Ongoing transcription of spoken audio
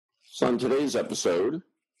So on today's episode,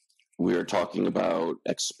 we are talking about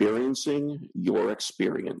experiencing your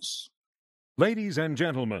experience. Ladies and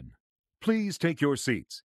gentlemen, please take your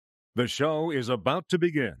seats. The show is about to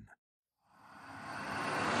begin.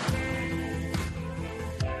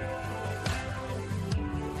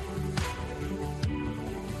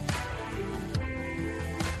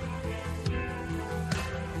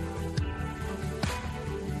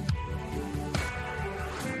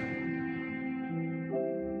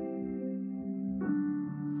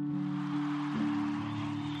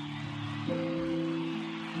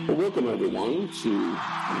 Well, welcome everyone to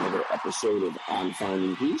another episode of On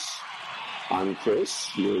Finding Peace. I'm Chris,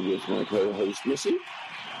 here with my co-host Missy,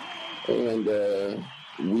 and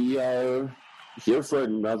we are here for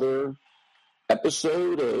another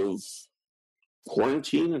episode of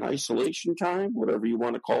quarantine and isolation time, whatever you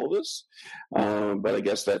want to call this. But I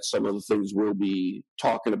guess that's some of the things we'll be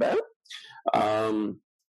talking about.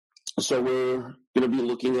 So we're going to be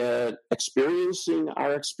looking at experiencing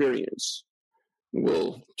our experience.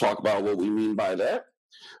 We'll talk about what we mean by that.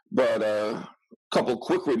 But a couple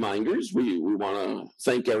quick reminders. We want to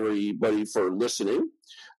thank everybody for listening.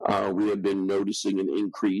 We have been noticing an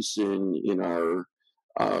increase in our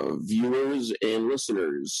viewers and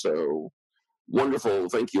listeners. So wonderful.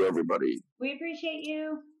 Thank you, everybody. We appreciate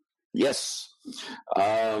you. Yes.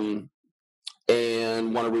 And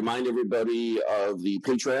want to remind everybody of the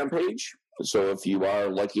Patreon page. So if you are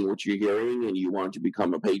liking what you're hearing and you want to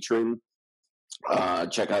become a patron,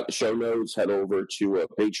 check out the show notes, head over to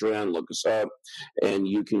Patreon, look us up, and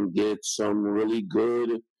you can get some really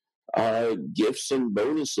good gifts and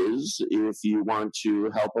bonuses if you want to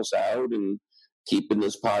help us out and keeping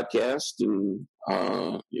this podcast and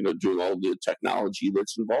doing all the technology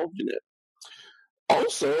that's involved in it.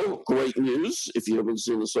 Also, great news if you haven't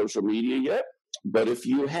seen the social media yet, but if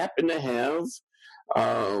you happen to have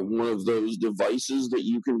one of those devices that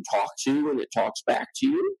you can talk to and it talks back to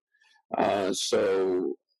you.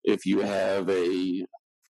 So if you have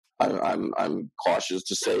I'm cautious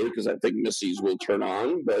to say because I think Missy's will turn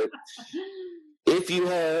on, but if you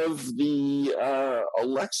have the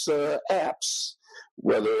Alexa apps,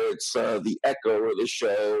 whether it's the Echo or the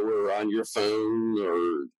Show or on your phone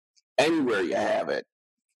or anywhere you have it,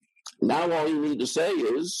 now all you need to say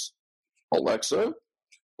is, Alexa,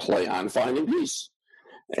 play On Finding Peace.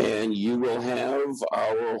 And you will have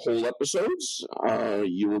our whole episodes.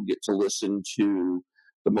 You will get to listen to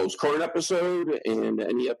the most current episode and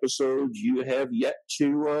any episode you have yet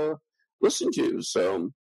to listen to.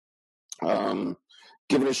 So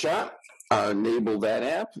give it a shot. Enable that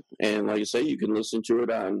app. And like I say, you can listen to it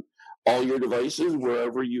on all your devices,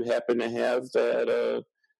 wherever you happen to have that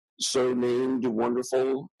so-named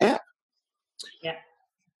wonderful app. Yeah.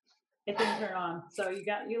 It didn't turn on, so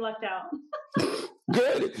you lucked out.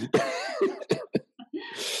 Good.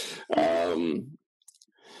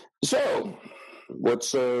 So,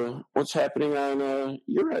 what's happening on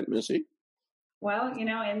your end, Missy? Well,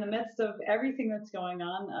 in the midst of everything that's going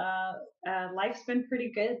on, life's been pretty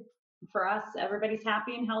good for us. Everybody's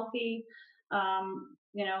happy and healthy.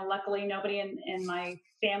 Luckily nobody in my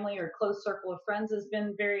family or close circle of friends has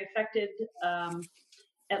been very affected,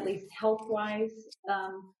 at least health-wise,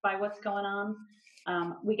 by what's going on.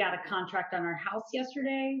 We got a contract on our house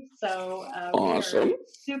yesterday, so awesome. We are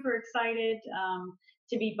super excited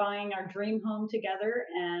to be buying our dream home together,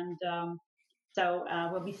 and so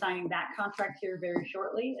we'll be signing that contract here very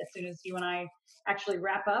shortly. As soon as you and I actually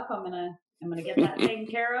wrap up, I'm gonna get that taken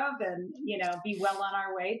care of, and be well on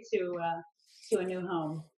our way to a new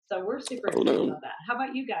home. So we're super excited about that. How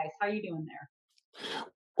about you guys? How are you doing there?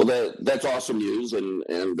 Well, that's awesome news, and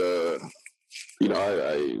I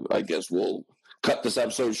guess we'll cut this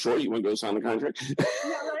episode short. You want to go sign the contract? Yeah,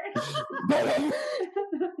 right. But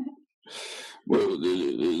well,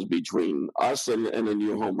 it is between us and a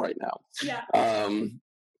new home right now. Yeah.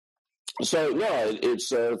 So no,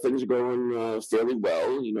 it's things are going fairly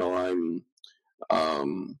well.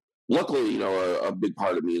 I'm luckily, a big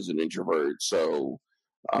part of me is an introvert, so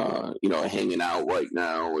hanging out right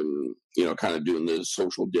now and kind of doing the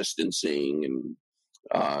social distancing and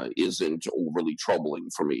isn't overly troubling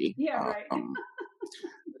for me. Yeah, right.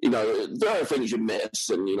 There are things you miss,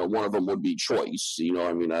 and one of them would be choice.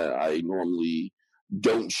 I normally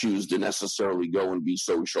don't choose to necessarily go and be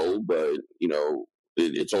social, but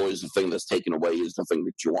it's always the thing that's taken away is the thing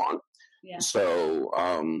that you want. Yeah. So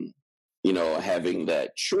having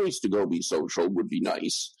that choice to go be social would be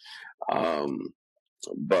nice.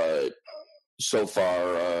 But so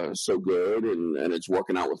far, so good, and it's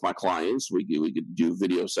working out with my clients. We could do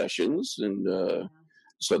video sessions, and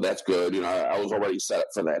so that's good. I was already set up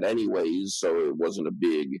for that anyways, so it wasn't a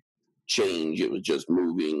big change. It was just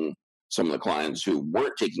moving some of the clients who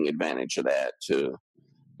weren't taking advantage of that to,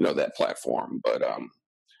 that platform. But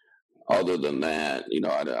other than that,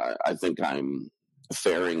 I think I'm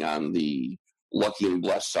faring on the lucky and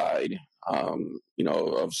blessed side,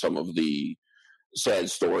 of some of the sad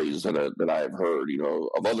stories that I've heard,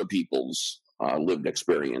 of other people's lived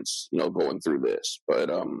experience, going through this. But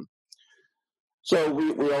so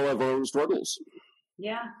we all have our own struggles.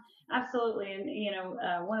 Yeah, absolutely. And,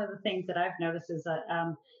 one of the things that I've noticed is that,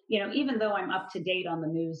 even though I'm up to date on the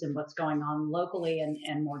news and what's going on locally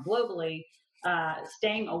and more globally,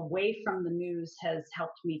 staying away from the news has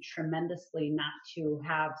helped me tremendously not to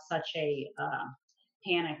have such a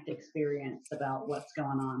panicked experience about what's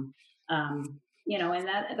going on. And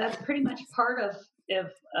that's pretty much part of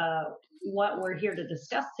what we're here to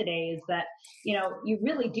discuss today is that, you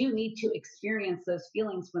really do need to experience those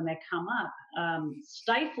feelings when they come up.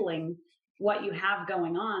 Stifling what you have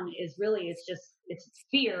going on is really, it's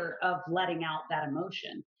fear of letting out that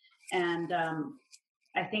emotion. And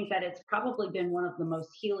I think that it's probably been one of the most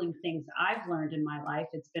healing things I've learned in my life.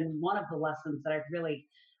 It's been one of the lessons that I've really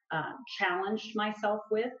challenged myself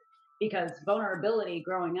with, because vulnerability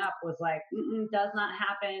growing up was like, does not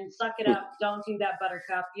happen, suck it up, don't do that,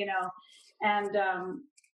 buttercup,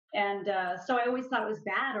 and so I always thought it was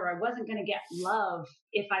bad, or I wasn't going to get love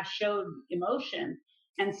if I showed emotion.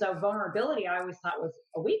 And so vulnerability I always thought was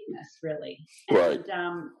a weakness, really. Right.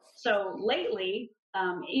 And so lately,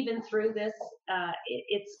 even through this,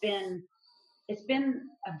 it's been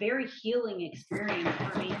a very healing experience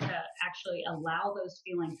for me to actually allow those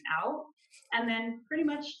feelings out, and then pretty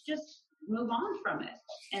much just move on from it,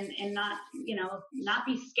 and not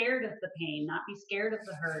be scared of the pain, not be scared of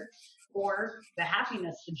the hurt or the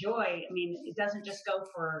happiness, the joy. I mean, it doesn't just go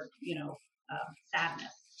for,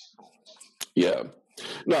 sadness. Yeah.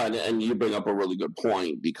 No, and you bring up a really good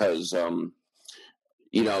point, because so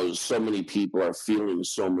many people are feeling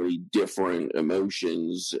so many different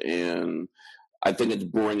emotions, and I think it's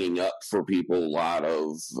bringing up for people a lot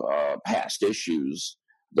of past issues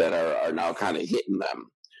that are now kind of hitting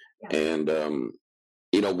them. Yeah. And,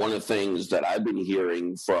 one of the things that I've been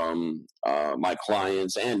hearing from my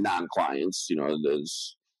clients and non-clients,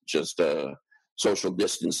 there's just social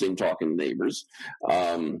distancing, talking to neighbors.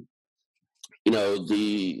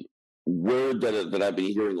 The word that I've been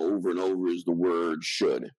hearing over and over is the word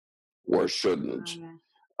should or shouldn't.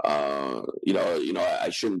 I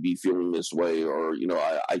shouldn't be feeling this way, or,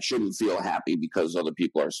 I shouldn't feel happy because other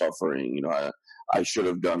people are suffering. I should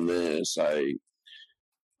have done this.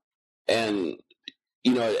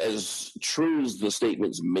 As true as the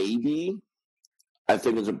statements may be, I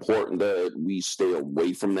think it's important that we stay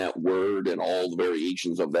away from that word and all the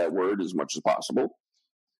variations of that word as much as possible.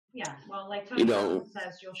 Yeah, well, like Tony Robbins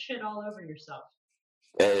says, you'll shit all over yourself.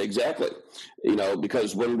 Exactly.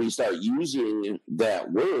 Because when we start using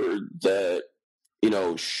that word, that,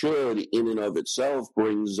 should in and of itself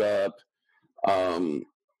brings up,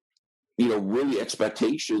 really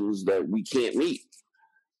expectations that we can't meet.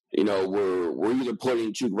 We're either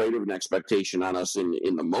putting too great of an expectation on us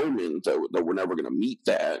in the moment that we're never going to meet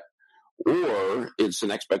that, or it's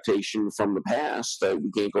an expectation from the past that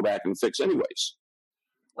we can't go back and fix anyways.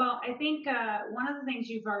 Well, I think one of the things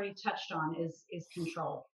you've already touched on is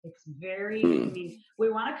control. It's very, we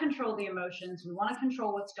want to control the emotions. We want to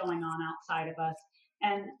control what's going on outside of us.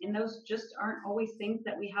 And those just aren't always things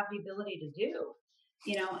that we have the ability to do.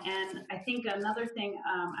 And I think another thing,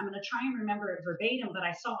 I'm going to try and remember it verbatim, but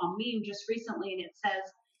I saw a meme just recently, and it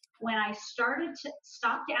says, when I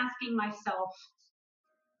stopped asking myself,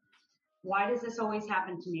 why does this always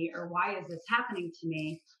happen to me? Or why is this happening to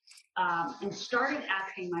me? And started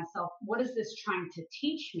asking myself, what is this trying to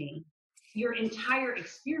teach me? Your entire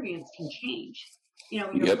experience can change.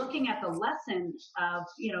 You're looking at the lesson of,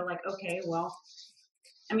 okay, well,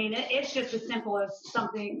 I mean, it's just as simple as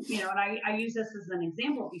something, and I use this as an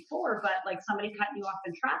example before, but like somebody cutting you off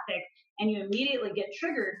in traffic and you immediately get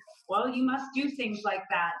triggered. Well, you must do things like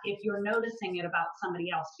that if you're noticing it about somebody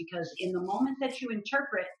else, because in the moment that you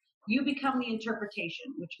interpret, you become the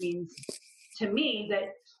interpretation, which means to me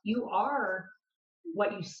that you are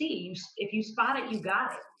what you see. If you spot it, you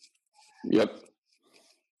got it. Yep.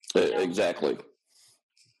 Exactly.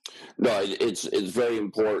 No, it's very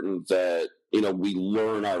important that, we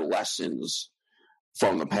learn our lessons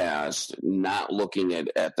from the past, not looking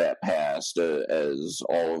at that past as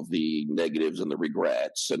all of the negatives and the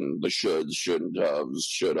regrets and the shoulds, shouldn't haves,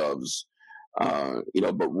 should haves,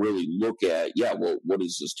 but really look at, well, what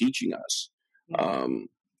is this teaching us?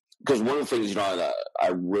 Because one of the things, that I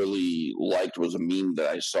really liked was a meme that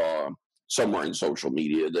I saw somewhere in social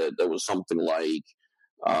media that was something like,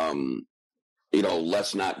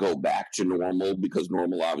 Let's not go back to normal because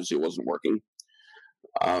normal obviously wasn't working.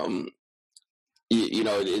 Um,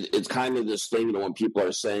 it's kind of this thing, when people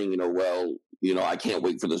are saying, well, I can't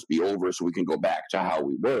wait for this to be over so we can go back to how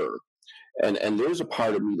we were. And there's a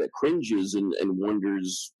part of me that cringes and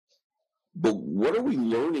wonders, but what are we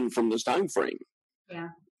learning from this time frame? Yeah.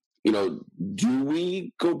 Do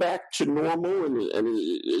we go back to normal, and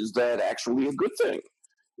is that actually a good thing?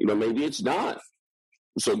 Maybe it's not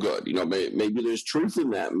so good. Maybe there's truth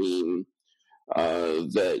in that meme.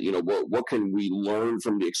 That what can we learn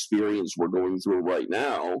from the experience we're going through right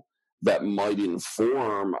now that might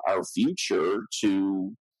inform our future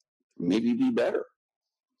to maybe be better?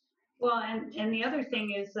 Well, and the other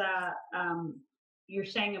thing is, you're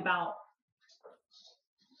saying about,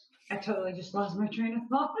 I totally just lost my train of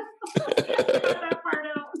thought. Cut that part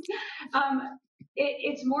out.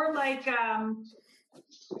 It's more like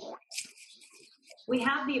we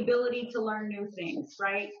have the ability to learn new things,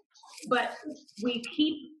 right? But we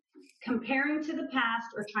keep comparing to the past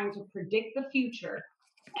or trying to predict the future,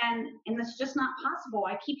 and that's just not possible.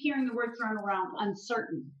 I keep hearing the word thrown around,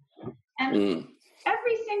 uncertain, and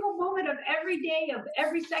every single moment of every day of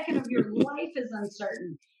every second of your life is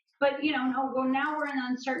uncertain. But no, well, now we're in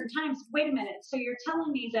uncertain times. Wait a minute. So you're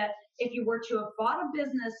telling me that if you were to have bought a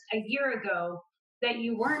business a year ago, that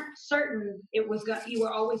you weren't certain you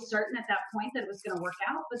were always certain at that point that it was going to work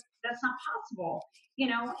out, but that's not possible.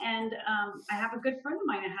 And I have a good friend of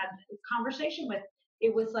mine I had a conversation with.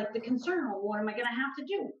 It was like the concern, well, what am I going to have to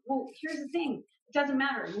do? Well, here's the thing. It doesn't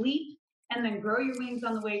matter. Leap and then grow your wings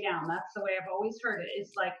on the way down. That's the way I've always heard it.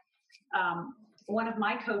 It's like, one of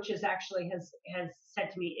my coaches actually has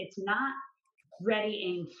said to me, it's not ready,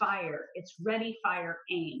 aim, fire. It's ready, fire,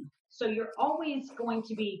 aim. So you're always going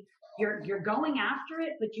to be, you're going after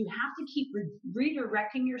it, but you have to keep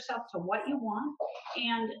redirecting yourself to what you want.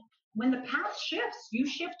 And when the path shifts, you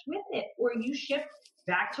shift with it, or you shift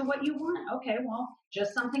back to what you want. Okay, well,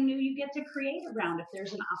 just something new you get to create around if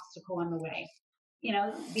there's an obstacle in the way.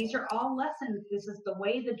 These are all lessons. This is the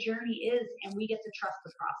way the journey is, and we get to trust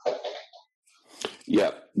the process.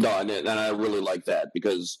 Yeah, no, and I really like that,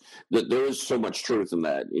 because there is so much truth in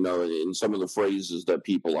that. In some of the phrases that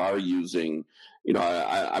people are using,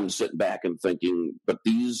 I'm sitting back and thinking, but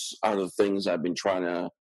these are the things I've been trying to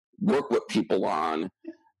work with people on,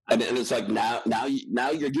 and it's like now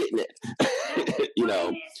you're getting it.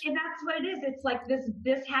 And that's what it is. It's like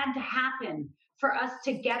this had to happen for us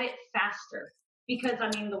to get it faster. Because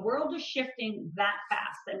the world is shifting that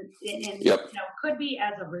fast, and yep. Could be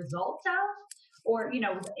as a result of, or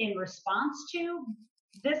in response to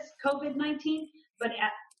this COVID-19. But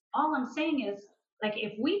all I'm saying is, like,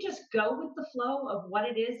 if we just go with the flow of what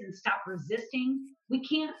it is and stop resisting, we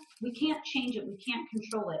can't change it. We can't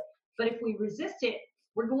control it. But if we resist it,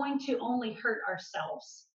 we're going to only hurt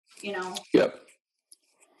ourselves. Yep.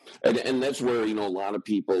 And that's where, a lot of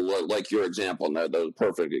people, like your example, and that was a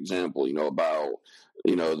perfect example, about,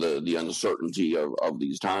 the uncertainty of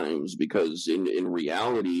these times, because in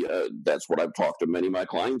reality, that's what I've talked to many of my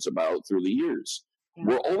clients about through the years. Yeah.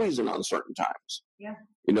 We're always in uncertain times. Yeah.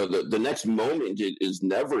 The next moment is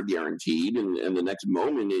never guaranteed, and the next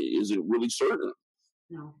moment isn't really certain.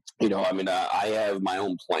 No. I have my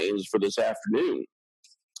own plans for this afternoon.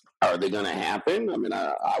 Are they going to happen?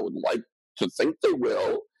 I would like to think they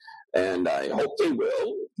will, and I hope they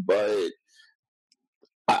will, but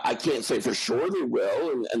I can't say for sure they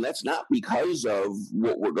will, and that's not because of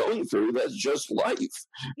what we're going through. That's just life.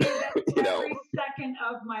 Every second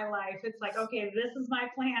of my life, it's like, okay, this is my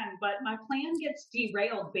plan, but my plan gets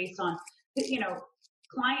derailed based on,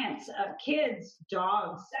 clients, kids,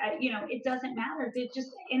 dogs. It doesn't matter. It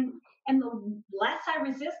just and the less I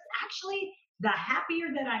resist, actually, the happier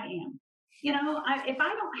that I am. If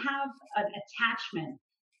I don't have an attachment,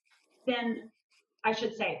 then I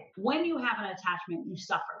should say, when you have an attachment, you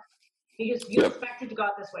suffer because you expect it to go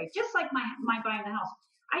out this way. Just like my buying the house.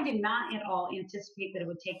 I did not at all anticipate that it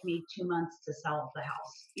would take me 2 months to sell the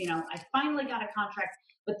house. I finally got a contract,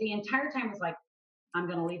 but the entire time was like, I'm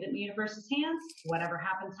going to leave it in the universe's hands. Whatever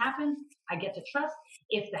happens, happens. I get to trust.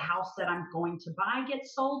 If the house that I'm going to buy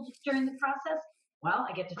gets sold during the process, well,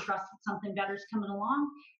 I get to trust that something better is coming along.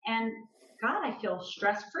 And God, I feel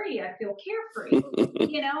stress-free. I feel carefree,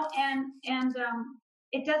 and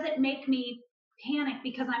it doesn't make me panic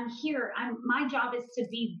because I'm here. My job is to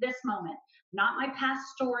be this moment, not my past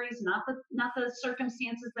stories, not the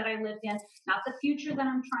circumstances that I lived in, not the future that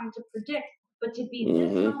I'm trying to predict, but to be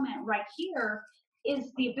this moment right here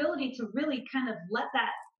is the ability to really kind of let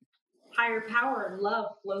that higher power and love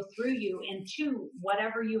flow through you into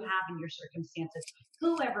whatever you have in your circumstances,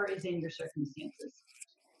 whoever is in your circumstances.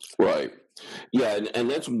 Right. Yeah, and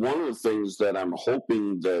that's one of the things that I'm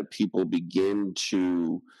hoping that people begin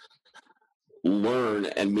to learn,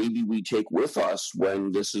 and maybe we take with us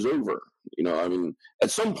when this is over. I mean,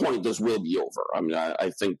 at some point this will be over. I mean,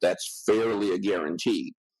 I think that's fairly a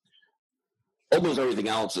guarantee. Almost everything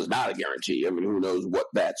else is not a guarantee. I mean, who knows what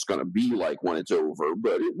that's going to be like when it's over,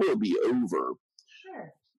 but it will be over.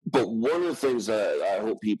 Sure. But one of the things that I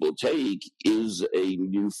hope people take is a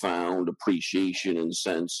newfound appreciation and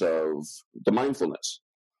sense of the mindfulness,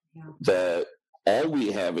 that all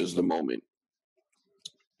we have is the moment.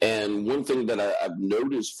 And one thing that I've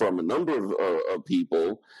noticed from a number of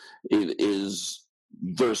people is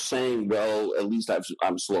they're saying, well, at least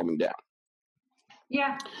I'm slowing down.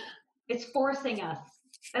 Yeah, it's forcing us.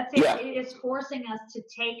 That's it. Yeah. It is forcing us to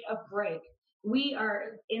take a break. We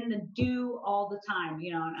are in the do all the time,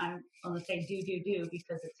 and I'm going to say do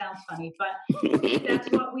because it sounds funny, but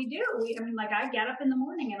that's what we do. I get up in the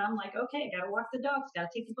morning and I'm like, okay, got to walk the dogs, got to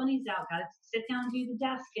take the bunnies out, got to sit down and do the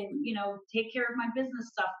desk and, take care of my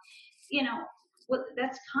business stuff.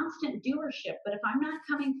 That's constant doership. But if I'm not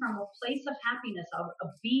coming from a place of happiness, of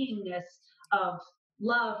beingness, of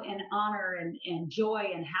love and honor and joy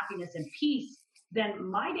and happiness and peace, then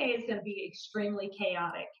my day is going to be extremely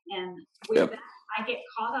chaotic. And with that, I get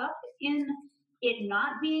caught up in it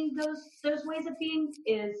not being those ways of being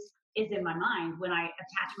is in my mind when I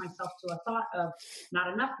attach myself to a thought of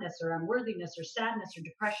not enoughness or unworthiness or sadness or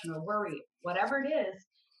depression or worry, whatever it is.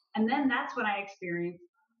 And then that's when I experience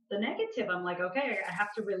the negative. I'm like, okay, I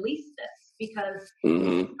have to release this because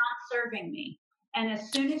it's not serving me. And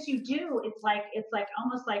as soon as you do, it's like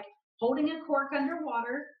almost like holding a cork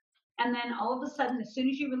underwater. And then all of a sudden, as soon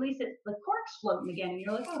as you release it, the cork's floating again. And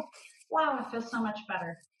you're like, oh, wow, I feel so much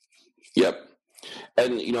better. Yep.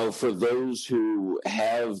 And, for those who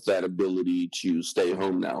have that ability to stay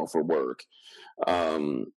home now for work,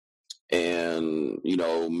 and,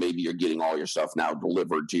 maybe you're getting all your stuff now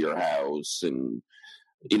delivered to your house and,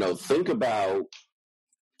 think about,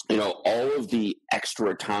 all of the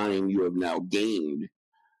extra time you have now gained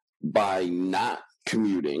by not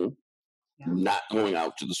commuting, not going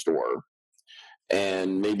out to the store,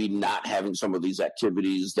 and maybe not having some of these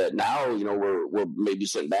activities that now, we're maybe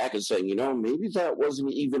sitting back and saying, maybe that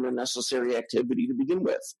wasn't even a necessary activity to begin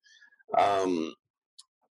with.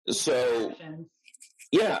 So,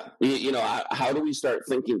 yeah, how do we start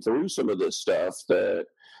thinking through some of this stuff that,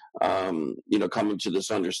 coming to this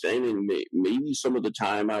understanding, maybe some of the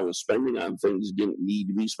time I was spending on things didn't need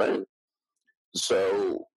to be spent.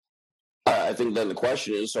 So I think then the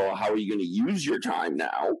question is, so how are you going to use your time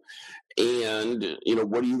now? And,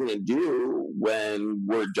 what are you going to do when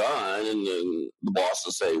we're done and then the boss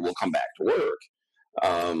will say, we'll come back to work?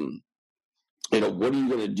 What are you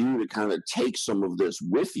going to do to kind of take some of this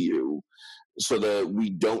with you so that we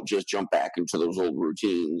don't just jump back into those old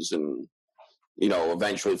routines and,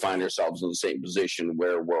 eventually find ourselves in the same position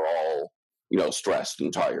where we're all, stressed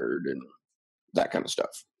and tired and that kind of stuff.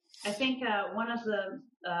 I think one of the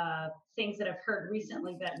things that I've heard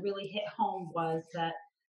recently that really hit home was that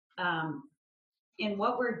in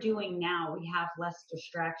what we're doing now, we have less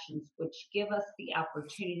distractions, which give us the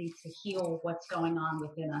opportunity to heal what's going on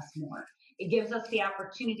within us more. It gives us the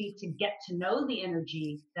opportunity to get to know the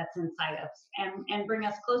energy that's inside us and bring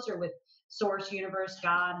us closer with Source, Universe,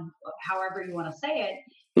 God, however you want to say it.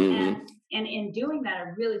 And in doing that,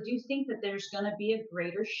 I really do think that there's going to be a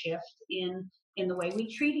greater shift in the way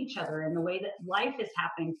we treat each other, in the way that life is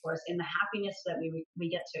happening for us, in the happiness that we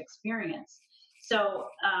get to experience. So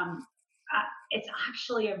it's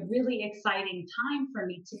actually a really exciting time for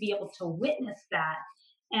me to be able to witness that.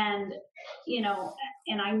 And,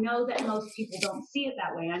 and I know that most people don't see it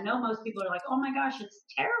that way. I know most people are like, oh my gosh, it's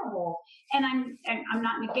terrible. And I'm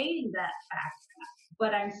not negating that fact,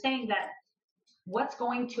 but I'm saying that what's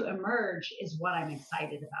going to emerge is what I'm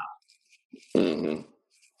excited about.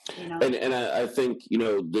 And I think,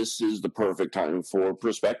 this is the perfect time for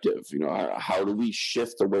perspective. How do we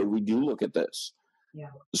shift the way we do look at this? Yeah.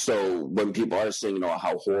 So when people are saying,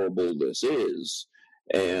 how horrible this is,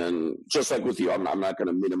 and just like with you, I'm not going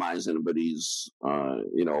to minimize anybody's,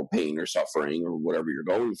 pain or suffering or whatever you're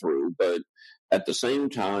going through. But at the same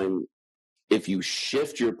time, if you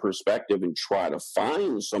shift your perspective and try to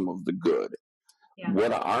find some of the good,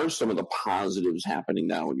 what are some of the positives happening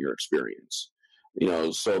now in your experience?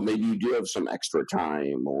 So maybe you do have some extra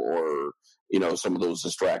time or, some of those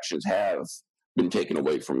distractions have been taken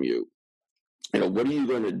away from you. What are you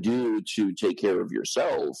going to do to take care of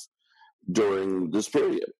yourself during this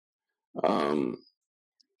period? And,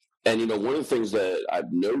 one of the things that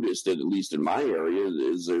I've noticed, at least in my area,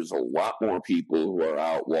 is there's a lot more people who are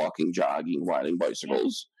out walking, jogging, riding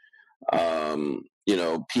bicycles.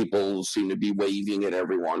 People seem to be waving at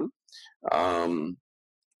everyone.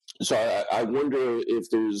 So I wonder if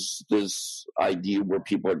there's this idea where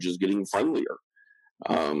people are just getting friendlier.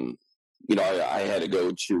 Um, I had to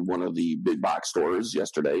go to one of the big box stores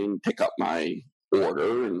yesterday and pick up my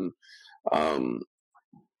order, and um,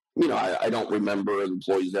 I don't remember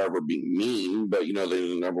employees ever being mean, but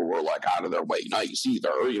they never were like out of their way nice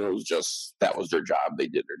either. It was just that was their job; they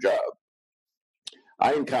did their job.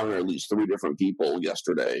 I encountered at least 3 different people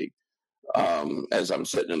yesterday as I'm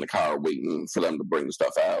sitting in the car waiting for them to bring the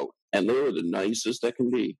stuff out, and they were the nicest that can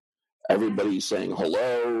be. Everybody's saying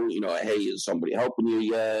hello. Hey, is somebody helping you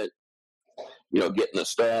yet? Getting the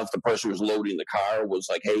stuff. The person who was loading the car was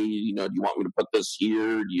like, hey, do you want me to put this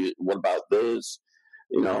here? What about this?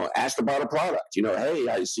 Asked about a product. Hey,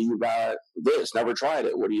 I see you got this. Never tried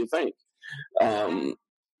it. What do you think?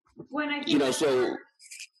 When I think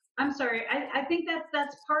I'm sorry. I think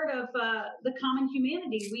that's part of the common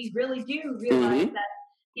humanity. We really do realize that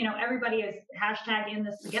everybody is hashtag in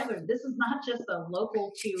this together. This is not just a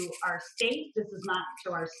local to our state. This is not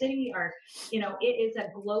to our city. It is a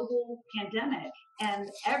global pandemic, and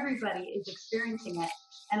everybody is experiencing it.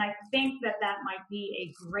 And I think that might be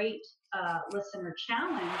a great listener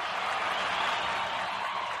challenge.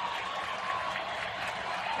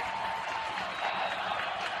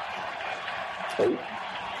 Oh.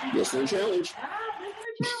 Listener challenge.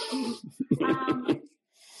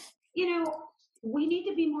 We need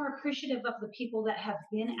to be more appreciative of the people that have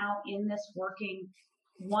been out in this working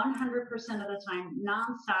 100% of the time,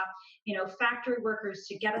 nonstop. Factory workers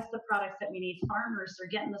to get us the products that we need. Farmers are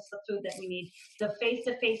getting us the food that we need. The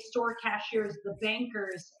face-to-face store cashiers, the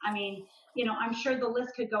bankers. I'm sure the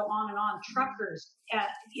list could go on and on. Truckers,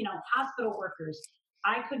 hospital workers.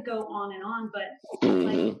 I could go on and on, but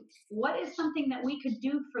what is something that we could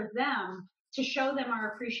do for them to show them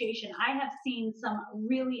our appreciation? I have seen some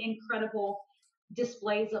really incredible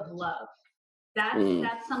displays of love.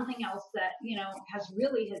 That's something else that has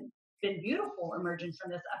really been beautiful emerging from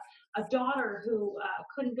this. A daughter who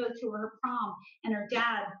couldn't go to her prom, and her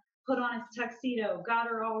dad put on his tuxedo, got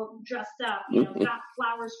her all dressed up, got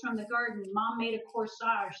flowers from the garden. Mom made a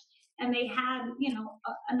corsage, and they had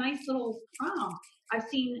a nice little prom. I've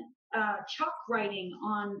seen chalk writing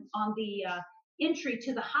on the entry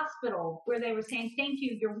to the hospital where they were saying, thank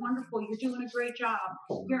you, you're wonderful, you're doing a great job,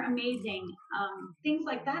 you're amazing. Things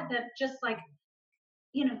like that just like,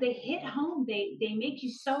 they hit home. They make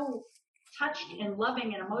you so touched and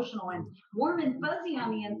loving and emotional and warm and fuzzy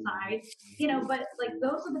on the inside, but like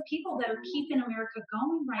those are the people that are keeping America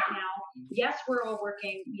going right now. Yes, we're all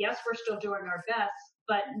working. Yes, we're still doing our best,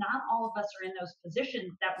 but not all of us are in those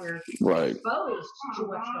positions that we're exposed to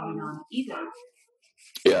what's going on either.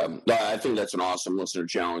 Yeah, I think that's an awesome listener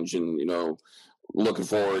challenge, and looking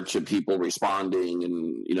forward to people responding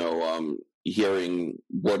and hearing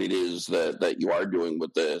what it is that you are doing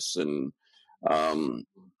with this, and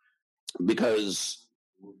because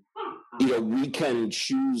we can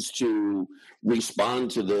choose to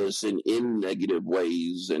respond to this in negative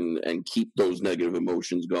ways and keep those negative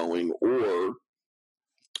emotions going, or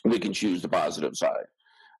we can choose the positive side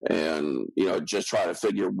and just try to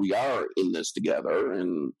figure we are in this together.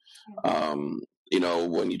 And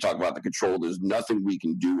when you talk about the control, there's nothing we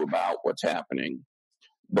can do about what's happening,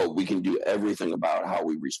 but we can do everything about how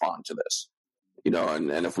we respond to this.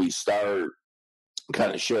 And if we start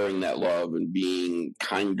kind of sharing that love and being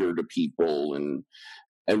kinder to people and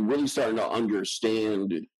really starting to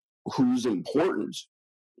understand who's important,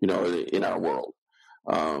 in our world.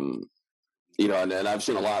 And I've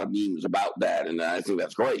seen a lot of memes about that, and I think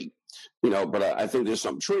that's great. But I think there's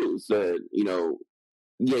some truth that,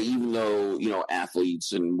 even though,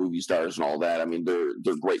 athletes and movie stars and all that,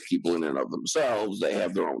 they're great people in and of themselves. They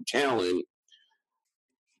have their own talent.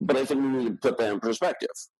 But I think we need to put that in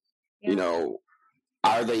perspective. Yeah.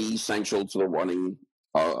 Are they essential to the running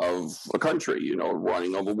of a country,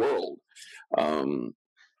 running of a world?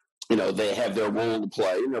 They have their role to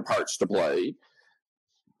play and their parts to play.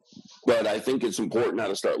 But I think it's important now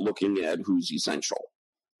to start looking at who's essential.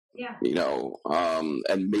 Yeah.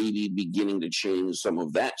 And maybe beginning to change some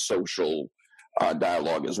of that social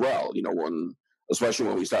dialogue as well. Especially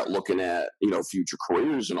when we start looking at, future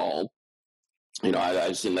careers and all.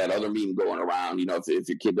 I've seen that other meme going around, if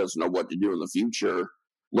your kid doesn't know what to do in the future,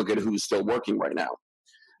 look at who's still working right now.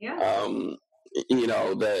 Yeah.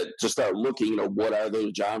 That to start looking, what are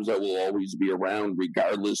those jobs that will always be around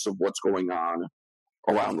regardless of what's going on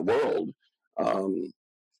around the world.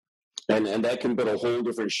 And that can put a whole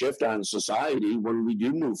different shift on society when we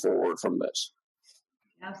do move forward from this.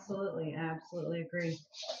 Absolutely. I absolutely agree.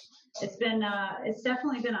 it's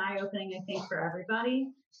definitely been eye-opening, I think, for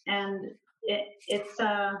everybody. And it's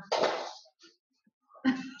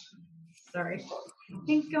sorry,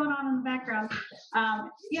 things going on in the background.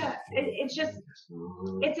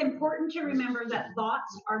 It's important to remember that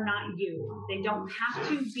thoughts are not you. They don't have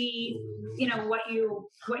to be, what you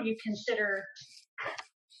consider.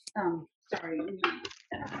 Sorry, I'm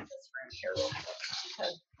gonna have this room here real quick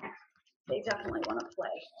because they definitely want to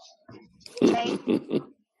play. Okay.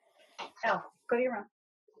 Oh, go to your room.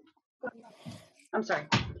 I'm sorry.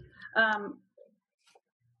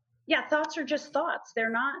 Yeah, thoughts are just thoughts. They're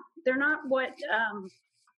not what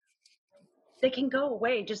they can go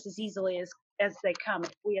away just as easily as they come.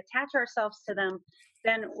 If we attach ourselves to them,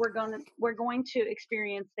 then we're going to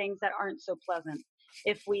experience things that aren't so pleasant.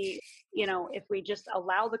 If we just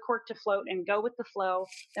allow the cork to float and go with the flow,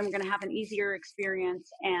 then we're going to have an easier experience,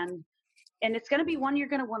 and it's going to be one you're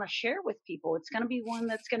going to want to share with people. It's going to be one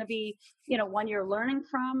that's going to be, one you're learning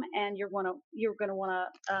from, and you're going to want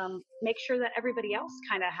to make sure that everybody else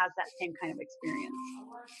kind of has that same kind of experience.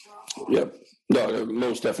 Yep. No,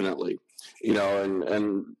 most definitely.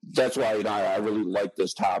 And that's why I really like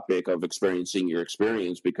this topic of experiencing your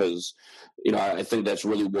experience, because, I think that's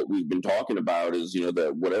really what we've been talking about is,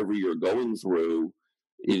 that whatever you're going through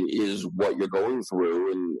is what you're going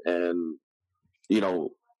through, and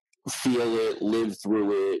feel it, live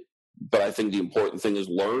through it. But I think the important thing is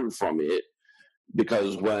learn from it,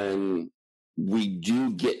 because when we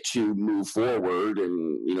do get to move forward and,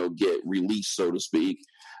 get released, so to speak,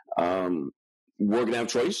 we're going to have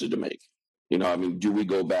choices to make. Do we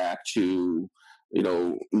go back to,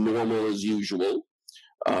 normal as usual?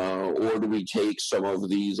 Or do we take some of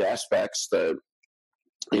these aspects that,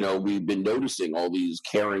 we've been noticing, all these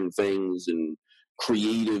caring things and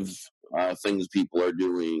creative things people are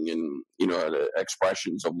doing, and,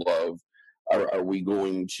 expressions of love? Are we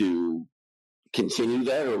going to continue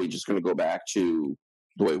that, or are we just going to go back to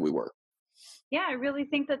the way we were? Yeah, I really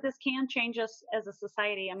think that this can change us as a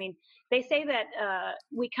society. I mean, they say that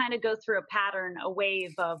we kind of go through a pattern, a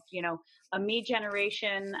wave of, a me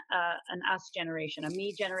generation, an us generation, a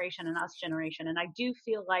me generation, an us generation. And I do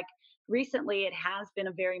feel like recently it has been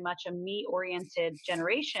a very much a me-oriented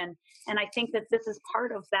generation. And I think that this is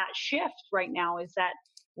part of that shift right now, is that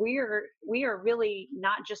we are really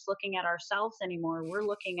not just looking at ourselves anymore. We're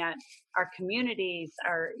looking at our communities,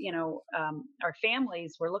 our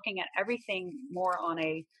families. We're looking at everything more on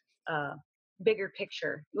a bigger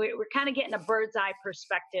picture. We're kind of getting a bird's eye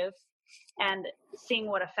perspective and seeing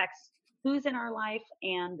what affects who's in our life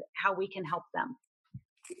and how we can help them.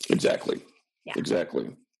 Exactly. Yeah.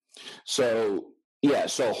 Exactly. So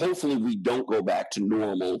hopefully we don't go back to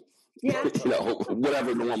normal. Yeah.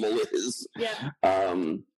 Whatever normal is. Yeah.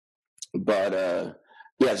 But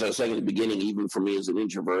as I was saying at the beginning, even for me as an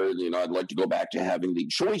introvert, I'd like to go back to having the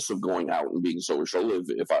choice of going out and being social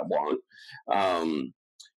if I want.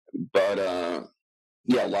 But a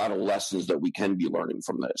lot of lessons that we can be learning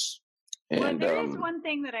from this. And there is one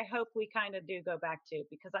thing that I hope we kind of do go back to,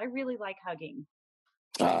 because I really like hugging.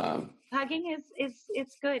 Hugging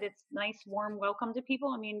it's good. It's nice, warm welcome to people.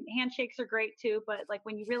 I mean, handshakes are great too, but like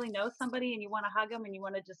when you really know somebody and you want to hug them and you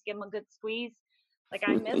want to just give them a good squeeze, like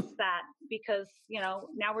I miss that, because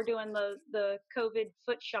now we're doing the COVID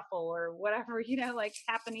foot shuffle or whatever, like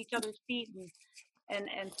tapping each other's feet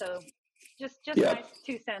and so just my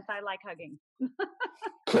 2 cents. I like hugging.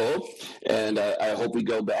 Cool. And I hope we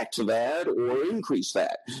go back to that or increase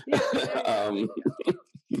that.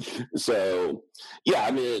 So,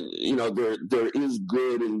 I mean, there is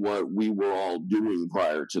good in what we were all doing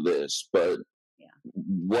prior to this, but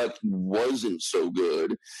what wasn't so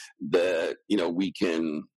good that, we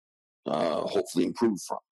can hopefully improve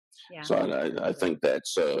from. Yeah. So I think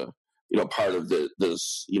that's, part of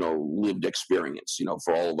this, lived experience,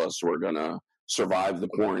 for all of us who are going to survive the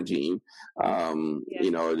quarantine.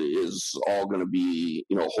 It is all going to be,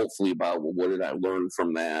 hopefully about, well, what did I learn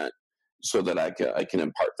from that, so that I can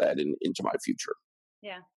impart that into my future.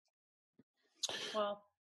 Yeah. Well,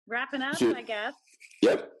 wrapping up, I guess.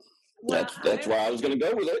 Yep. Well, that's why I was going to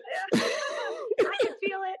go with it. I could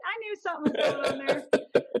feel it. I knew something was going on there.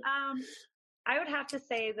 I would have to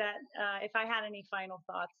say that if I had any final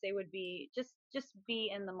thoughts, they would be just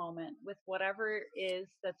be in the moment with whatever is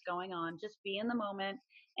that's going on. Just be in the moment,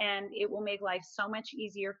 and it will make life so much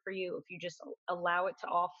easier for you if you just allow it to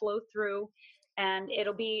all flow through, and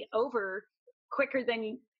it'll be over quicker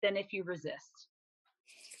than if you resist.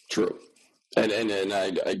 True. And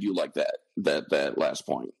I do like that last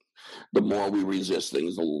point. The more we resist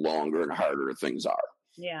things, the longer and harder things are.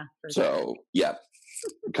 Yeah. So, yeah.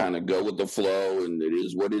 kind of go with the flow, and it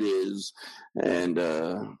is what it is. And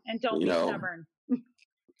don't be stubborn.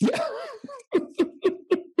 Yeah.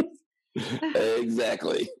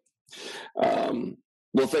 Exactly.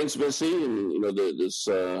 Well, thanks, Missy. And this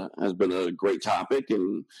has been a great topic,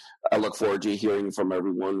 and I look forward to hearing from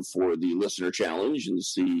everyone for the listener challenge and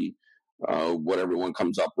see what everyone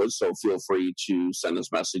comes up with. So feel free to send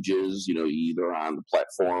us messages, either on the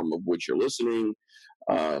platform of which you're listening,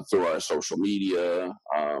 through our social media.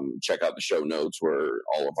 Check out the show notes where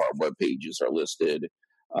all of our web pages are listed.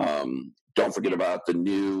 Don't forget about the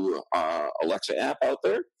new Alexa app out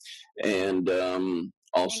there, and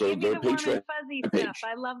also the Patreon warm and fuzzy page. stuff.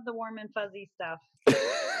 I love the warm and fuzzy stuff.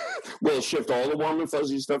 We'll shift all the warm and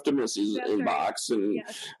fuzzy stuff to Missy's inbox, and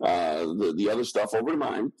the other stuff over to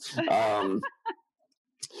mine.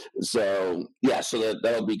 So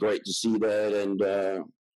that'll be great to see that, and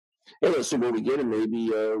let's see what we get, and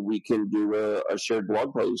maybe we can do a shared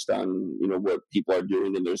blog post on what people are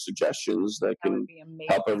doing and their suggestions that can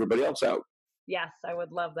help everybody else out. Yes, I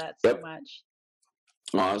would love that so much.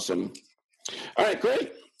 Awesome. All right,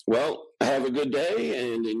 great. Well, have a good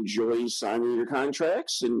day and enjoy signing your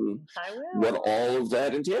contracts and what all of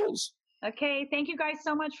that entails. Okay, thank you guys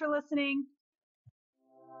so much for listening.